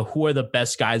 who are the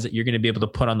best guys that you're going to be able to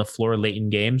put on the floor late in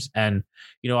games. And,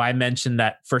 I mentioned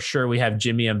that for sure we have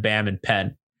Jimmy and Bam and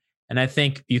Penn. And I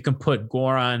think you can put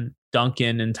Goran,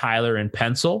 Duncan, and Tyler in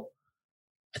pencil.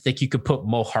 I think you could put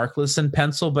Mo Harkless in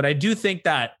pencil. But I do think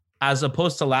that as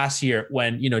opposed to last year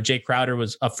when, Jay Crowder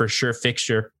was a for sure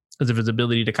fixture because of his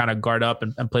ability to kind of guard up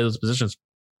and play those positions,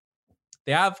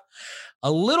 they have a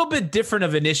little bit different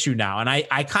of an issue now. And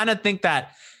I kind of think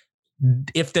that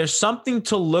if there's something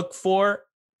to look for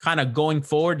kind of going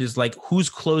forward is like who's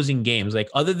closing games, like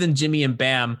other than Jimmy and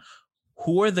Bam,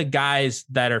 who are the guys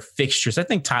that are fixtures? I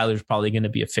think Tyler's probably going to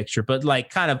be a fixture, but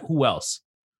like kind of who else?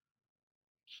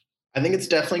 I think it's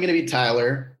definitely going to be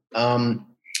Tyler.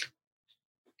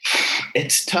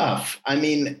 It's tough. I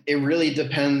mean, it really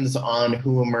depends on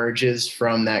who emerges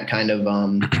from that kind of,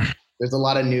 there's a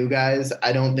lot of new guys.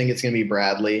 I don't think it's going to be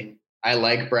Bradley. I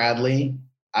like Bradley.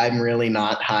 I'm really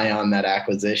not high on that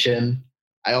acquisition.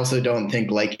 I also don't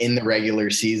think like in the regular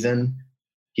season,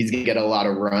 he's going to get a lot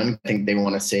of run. I think they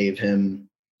want to save him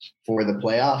for the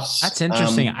playoffs. That's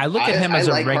interesting. I look at him as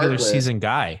a regular season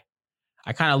guy.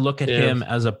 I kind of look at him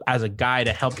as a guy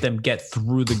to help them get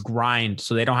through the grind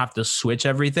so they don't have to switch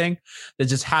everything. They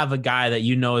just have a guy that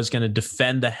is going to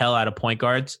defend the hell out of point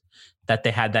guards that they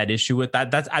had that issue with.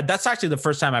 That's actually the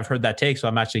first time I've heard that take. So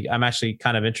I'm actually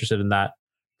kind of interested in that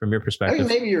from your perspective. I mean,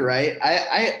 maybe you're right.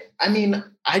 I mean,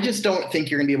 I just don't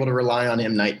think you're going to be able to rely on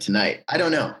him night to night. I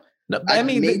don't know. No, I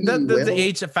mean, the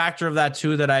age factor of that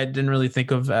too, that I didn't really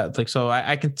think of. So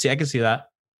I can see that.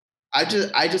 I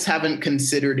just haven't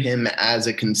considered him as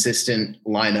a consistent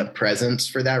lineup presence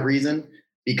for that reason,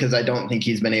 because I don't think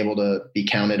he's been able to be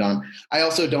counted on. I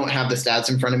also don't have the stats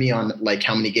in front of me on like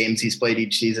how many games he's played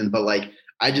each season, but like,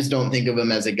 I just don't think of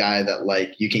him as a guy that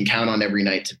like you can count on every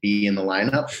night to be in the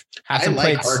lineup.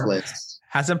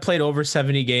 Hasn't played over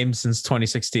 70 games since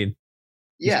 2016.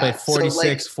 He's played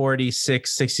 46,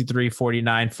 46, 63,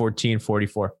 49, 14,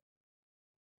 44.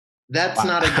 That's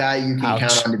not a guy you can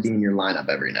count on to be in your lineup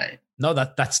every night. No,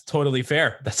 that's totally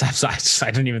fair.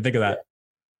 I didn't even think of that.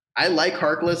 I like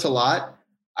Harkless a lot.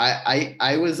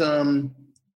 I was I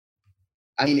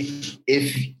mean,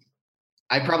 if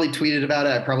I probably tweeted about it,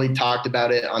 I probably talked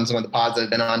about it on some of the pods I've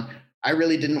been on. I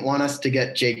really didn't want us to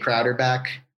get Jay Crowder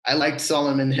back. I liked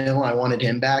Solomon Hill. I wanted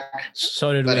him back.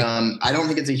 So did we. But I don't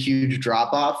think it's a huge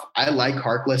drop off. I like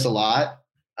Harkless a lot.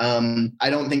 I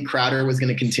don't think Crowder was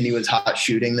going to continue his hot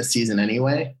shooting this season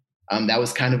anyway. That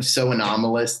was kind of so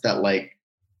anomalous that like,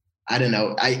 I don't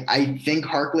know. I think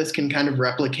Harkless can kind of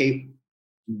replicate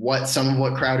some of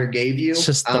what Crowder gave you. It's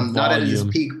just the not at his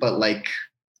peak, but like,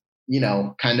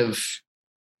 kind of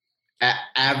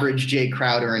average Jay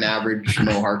Crowder and average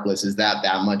Mo Harkless is that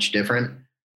much different.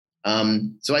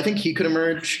 So I think he could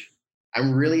emerge.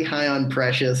 I'm really high on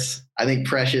Precious. I think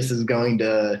Precious is going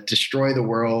to destroy the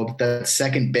world. That's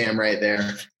second Bam right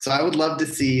there. So I would love to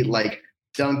see like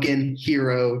Duncan,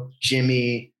 Hero,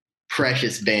 Jimmy,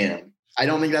 Precious, Bam. I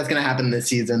don't think that's going to happen this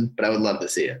season, but I would love to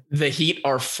see it. The Heat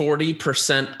are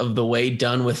 40% of the way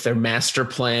done with their master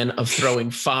plan of throwing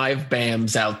 5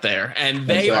 Bams out there, and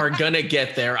they are going to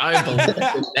get there. I believe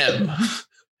in them.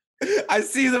 I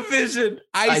see the vision.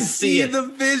 I see the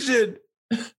vision.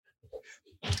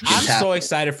 I'm so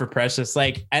excited for Precious.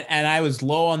 Like, and I was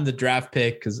low on the draft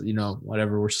pick because, you know,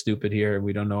 whatever, we're stupid here.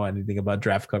 We don't know anything about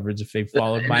draft coverage. If they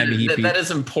followed Miami Heat, that is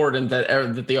important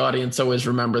that the audience always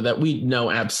remember that we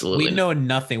know absolutely. We know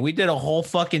nothing. We did a whole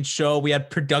fucking show. We had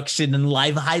production and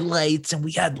live highlights, and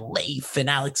we had Leif and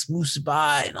Alex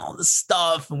Musaba and all this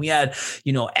stuff. And we had,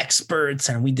 you know, experts,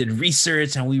 and we did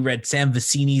research, and we read Sam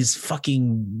Vecini's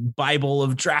fucking Bible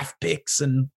of draft picks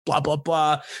and blah, blah,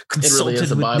 blah. Consulted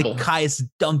with Nikias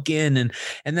Duncan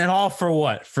and then all for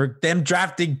what? For them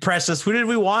drafting Precious. Who did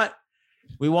we want?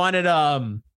 We wanted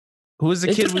who was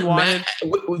the kid we wanted?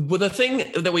 Well, the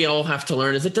thing that we all have to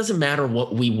learn is it doesn't matter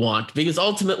what we want, because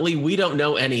ultimately we don't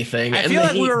know anything. I feel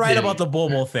like we were right about the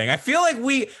Bobo thing. I think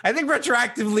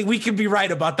retroactively we could be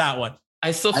right about that one.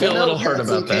 I still feel a little hurt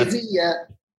about that.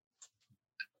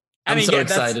 I'm so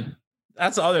excited.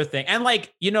 That's the other thing. And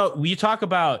like, you know, we talk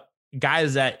about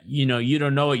guys that, you know, you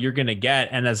don't know what you're going to get.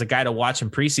 And as a guy to watch in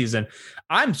preseason,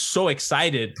 I'm so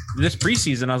excited this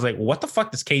preseason. I was like, what the fuck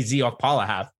does KZ Okpala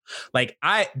have? Like,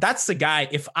 that's the guy.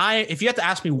 If you have to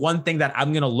ask me one thing that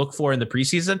I'm going to look for in the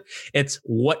preseason, it's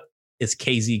what is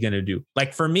KZ going to do?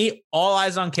 Like, for me, all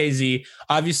eyes on KZ.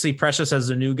 Obviously Precious as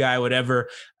a new guy, whatever.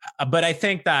 But I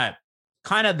think that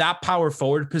kind of that power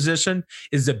forward position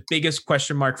is the biggest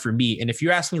question mark for me. And if you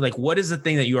ask me, like, what is the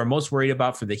thing that you are most worried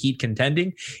about for the Heat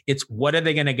contending? It's what are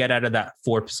they going to get out of that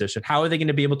 4 position? How are they going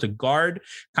to be able to guard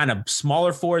kind of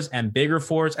smaller 4s and bigger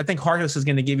 4s? I think Harkless is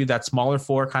going to give you that smaller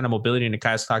 4 kind of mobility. And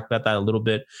Nikias talked about that a little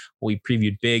bit when we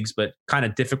previewed bigs, but kind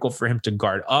of difficult for him to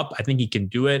guard up. I think he can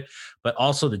do it, but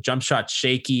also the jump shot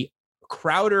shaky.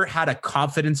 Crowder had a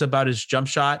confidence about his jump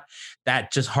shot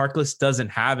that just Harkless doesn't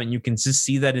have. And you can just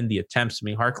see that in the attempts. I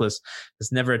mean, Harkless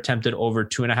has never attempted over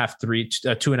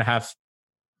 2.5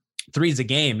 threes a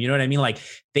game. You know what I mean? Like,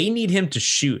 they need him to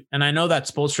shoot. And I know that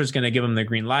Spoelstra is going to give him the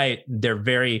green light.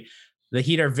 The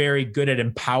Heat are very good at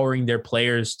empowering their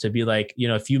players to be like, you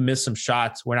know, if you miss some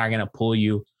shots, we're not going to pull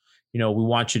you. You know, we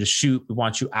want you to shoot. We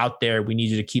want you out there. We need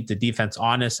you to keep the defense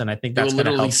honest. And I think that's going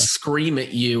to help them. Scream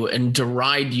at you and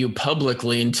deride you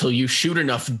publicly until you shoot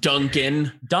enough,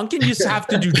 Duncan. Duncan used to have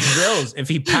to do drills if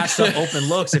he passed up open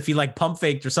looks, if he like pump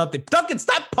faked or something. Duncan,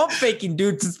 stop pump faking,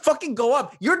 dude. Just fucking go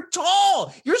up. You're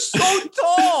tall. You're so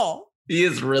tall. He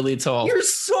is really tall. You're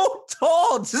so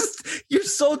tall. You're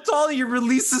so tall. Your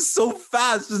release is so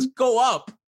fast. Just go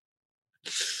up.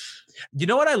 You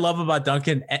know what I love about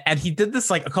Duncan? And he did this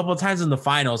like a couple of times in the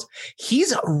finals.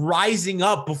 He's rising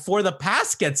up before the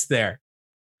pass gets there.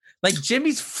 Like,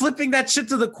 Jimmy's flipping that shit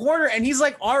to the corner and he's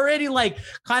like already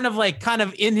kind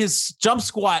of in his jump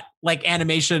squat, like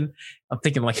animation. I'm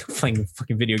thinking like playing a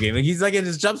fucking video game. Like, he's like in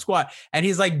his jump squat and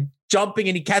he's like jumping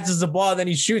and he catches the ball and then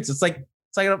he shoots. It's like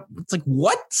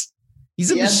what?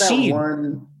 He's a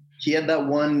machine. He had that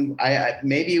one.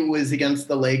 Maybe it was against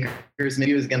the Lakers.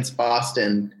 Maybe it was against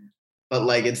Boston. But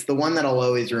like, it's the one that I'll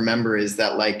always remember is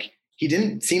that like, he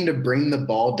didn't seem to bring the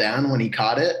ball down when he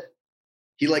caught it.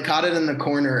 He like caught it in the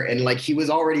corner and like, he was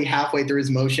already halfway through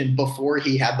his motion before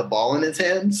he had the ball in his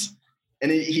hands. And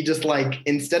he just like,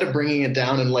 instead of bringing it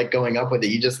down and like going up with it,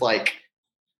 he just like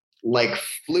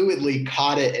fluidly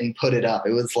caught it and put it up.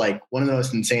 It was like one of the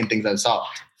most insane things I've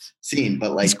seen,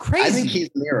 but like, I think he's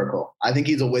a miracle. I think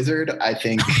he's a wizard. I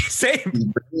think same. He's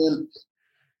brilliant.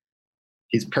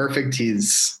 He's perfect.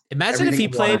 Imagine if he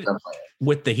played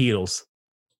with the Heatles.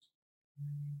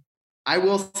 I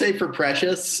will say for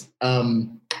Precious,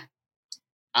 I'm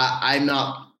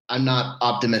not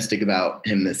optimistic about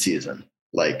him this season.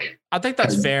 Like, I think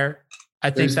that's fair.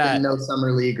 I think that no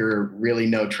summer league or really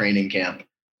no training camp.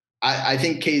 I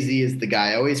think KZ is the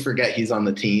guy. I always forget he's on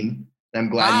the team. I'm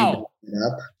glad you brought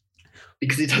it up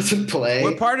because he doesn't play.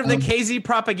 We're part of the KZ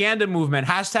propaganda movement.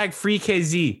 #free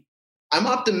KZ. I'm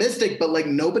optimistic, but like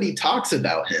nobody talks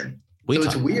about him. So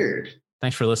it's weird.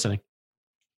 Thanks for listening.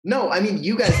 No, I mean,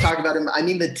 you guys talk about him. I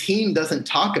mean, the team doesn't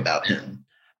talk about him.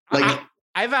 Like,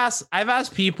 I've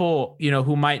asked people, you know,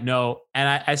 who might know.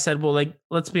 And I said, well, like,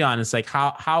 let's be honest. Like,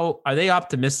 how are they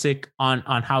optimistic on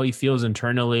how he feels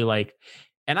internally? Like,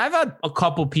 and I've had a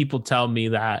couple people tell me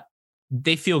that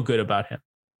they feel good about him.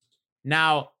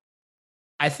 Now,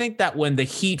 I think that when the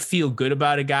Heat feel good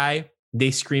about a guy,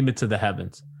 they scream it to the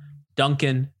heavens.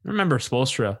 Duncan, remember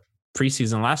Spoelstra,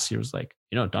 preseason last year was like,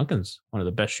 Duncan's one of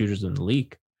the best shooters in the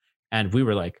league. And we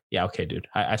were like, yeah, okay, dude,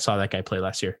 I saw that guy play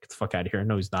last year. Get the fuck out of here.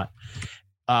 No, he's not.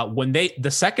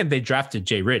 The second they drafted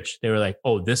Jay Rich, they were like,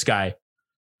 oh, this guy,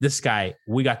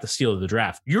 we got the steal of the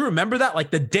draft. You remember that?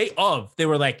 Like the day of, they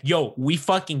were like, yo, we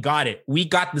fucking got it. We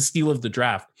got the steal of the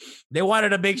draft. They wanted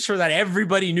to make sure that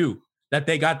everybody knew that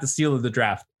they got the steal of the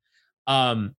draft.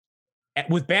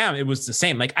 With Bam, it was the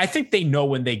same. Like, I think they know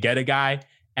when they get a guy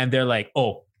and they're like,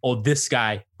 oh, this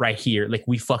guy right here. Like,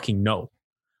 we fucking know.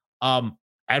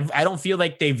 I don't feel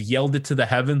like they've yelled it to the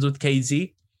heavens with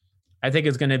KZ. I think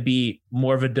it's going to be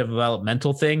more of a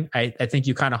developmental thing. I think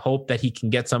you kind of hope that he can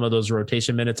get some of those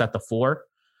rotation minutes at the 4.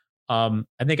 I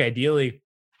think ideally,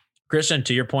 Christian,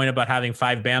 to your point about having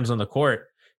 5 Bams on the court,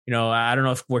 I don't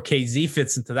know where KZ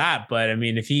fits into that, but I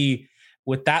mean, if he,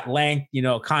 with that length,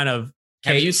 kind of.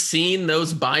 Have you seen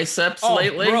those biceps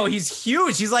lately? Bro, he's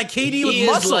huge. He's like KD with He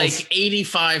muscles. is like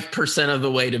 85% of the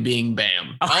way to being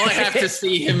Bam. All I have to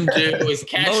see him do is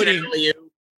catch an alley-oop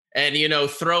and,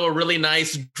 throw a really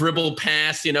nice dribble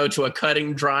pass, to a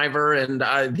cutting driver.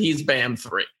 And he's Bam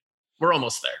 3. We're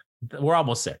almost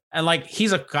there. And like,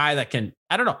 he's a guy that can,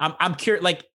 I don't know. I'm curious.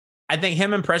 Like, I think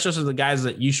him and Precious are the guys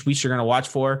that we should going to watch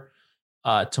for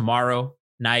tomorrow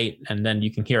night, and then you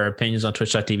can hear our opinions on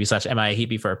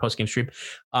twitch.tv/MIAHeapy for our post-game stream.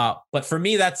 But for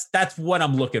me, that's what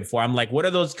I'm looking for. I'm like, what are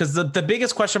those? Because the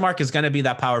biggest question mark is going to be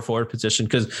that power forward position,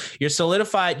 because you're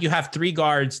solidified. You have 3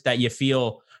 guards that you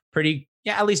feel pretty,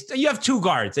 at least you have 2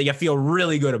 guards that you feel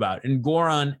really good about, in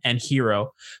Goran and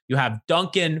Hero. You have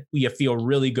Duncan, who you feel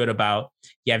really good about.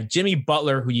 You have Jimmy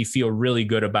Butler, who you feel really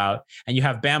good about. And you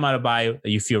have Bam Adebayo that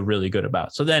you feel really good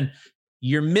about. So then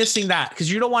you're missing that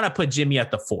because you don't want to put Jimmy at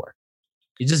the 4.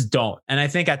 You just don't. And I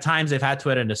think at times they've had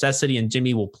to at a necessity, and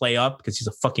Jimmy will play up because he's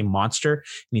a fucking monster and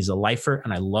he's a lifer.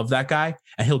 And I love that guy,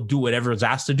 and he'll do whatever he's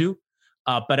asked to do.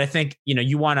 But I think,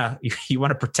 you want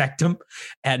to protect him,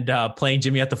 and playing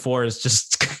Jimmy at the 4 is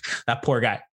just that poor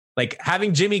guy. Like,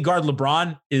 having Jimmy guard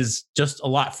LeBron is just a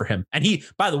lot for him. And he,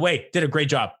 by the way, did a great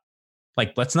job.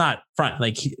 Like, let's not front,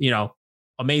 like,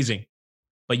 amazing.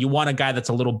 But you want a guy that's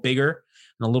a little bigger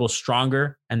and a little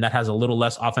stronger, and that has a little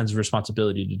less offensive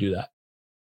responsibility to do that.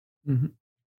 Mm-hmm.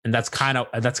 And that's kind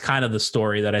of the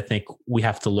story that I think we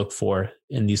have to look for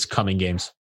in these coming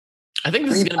games. I think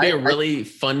this is going to be a really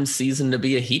fun season to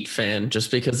be a Heat fan,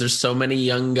 just because there's so many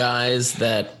young guys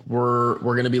that we're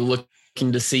going to be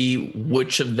looking to see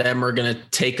which of them are going to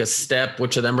take a step,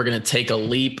 which of them are going to take a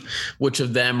leap, which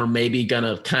of them are maybe going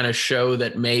to kind of show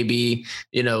that maybe,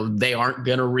 they aren't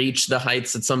going to reach the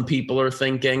heights that some people are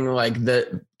thinking. Like,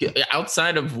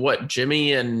 outside of what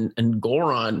Jimmy and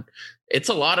Goran, it's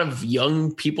a lot of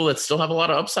young people that still have a lot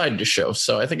of upside to show.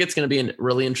 So I think it's going to be a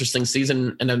really interesting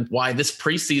season, and then why this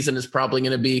preseason is probably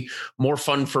going to be more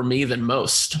fun for me than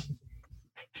most.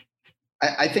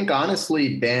 I think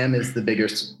honestly, Bam is the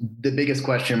biggest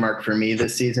question mark for me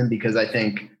this season, because I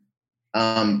think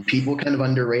people kind of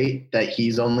underrate that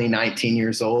he's only 19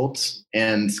 years old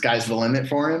and sky's the limit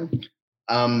for him.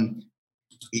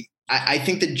 I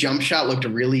think the jump shot looked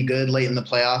really good late in the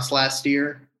playoffs last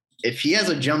year. If he has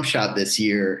a jump shot this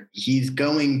year, he's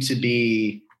going to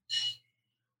be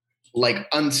like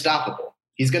unstoppable.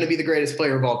 He's going to be the greatest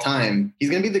player of all time. He's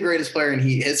going to be the greatest player in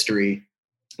Heat history.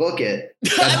 Book it.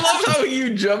 I love how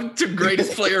you jumped to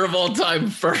greatest player of all time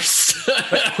first.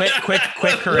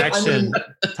 quick correction.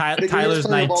 Tyler's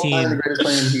 19. The greatest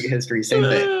player in Heat history. Same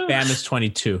thing. Bam is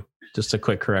 22. Just a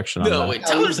quick correction on that. No, wait,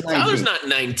 Tyler's not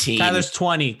 19. Tyler's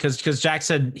 20 because Jack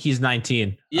said he's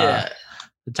 19. Yeah.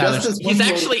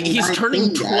 He's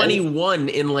turning 21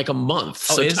 in like a month.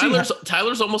 So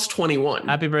Tyler's almost 21.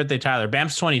 Happy birthday, Tyler.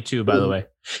 Bam's 22, by the way.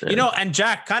 Yeah. And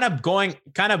Jack, kind of going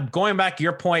back to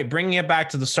your point, bringing it back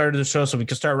to the start of the show so we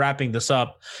can start wrapping this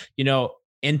up.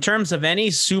 In terms of any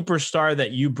superstar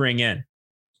that you bring in,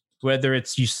 whether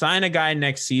it's you sign a guy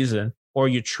next season or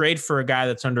you trade for a guy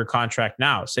that's under contract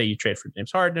now, say you trade for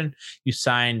James Harden, you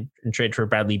sign and trade for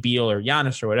Bradley Beal or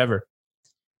Giannis or whatever.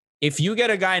 If you get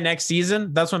a guy next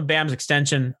season, that's when Bam's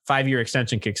 5-year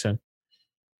extension kicks in.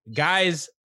 Guys,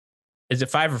 is it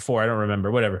 5 or 4? I don't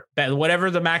remember. Whatever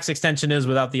the max extension is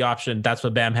without the option, that's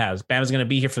what Bam has. Bam is going to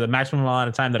be here for the maximum amount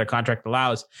of time that a contract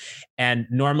allows. And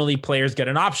normally players get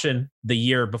an option the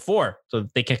year before, so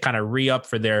they can kind of re-up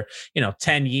for their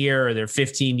 10-year or their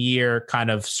 15-year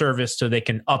kind of service, so they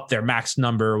can up their max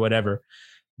number or whatever.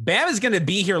 Bam is going to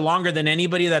be here longer than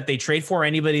anybody that they trade for,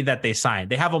 anybody that they sign.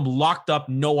 They have him locked up,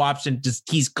 no option. Just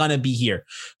he's going to be here.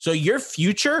 So your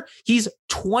future, he's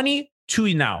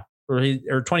 22 now,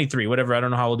 or 23, whatever. I don't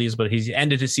know how old he is, but he's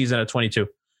ended his season at 22.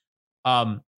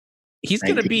 He's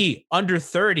going to be under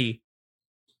 30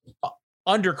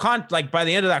 by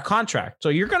the end of that contract. So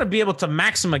you're going to be able to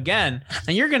max him again.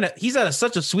 And he's at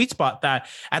such a sweet spot that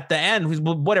at the end, who's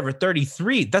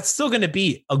 33, that's still going to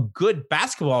be a good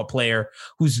basketball player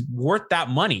who's worth that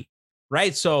money.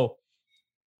 Right. So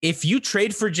if you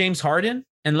trade for James Harden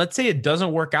and let's say it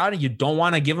doesn't work out and you don't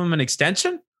want to give him an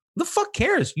extension, the fuck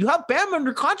cares? You have Bam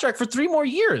under contract for 3 more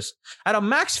years at a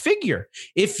max figure.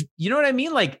 If you know what I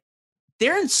mean? Like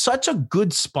they're in such a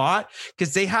good spot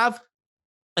because they have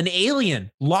an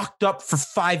alien locked up for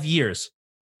 5 years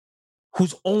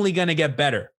who's only going to get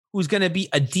better, who's going to be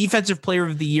a defensive player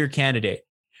of the year candidate,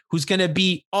 who's going to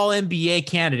be all NBA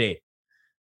candidate.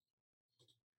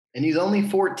 And he's only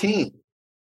 14.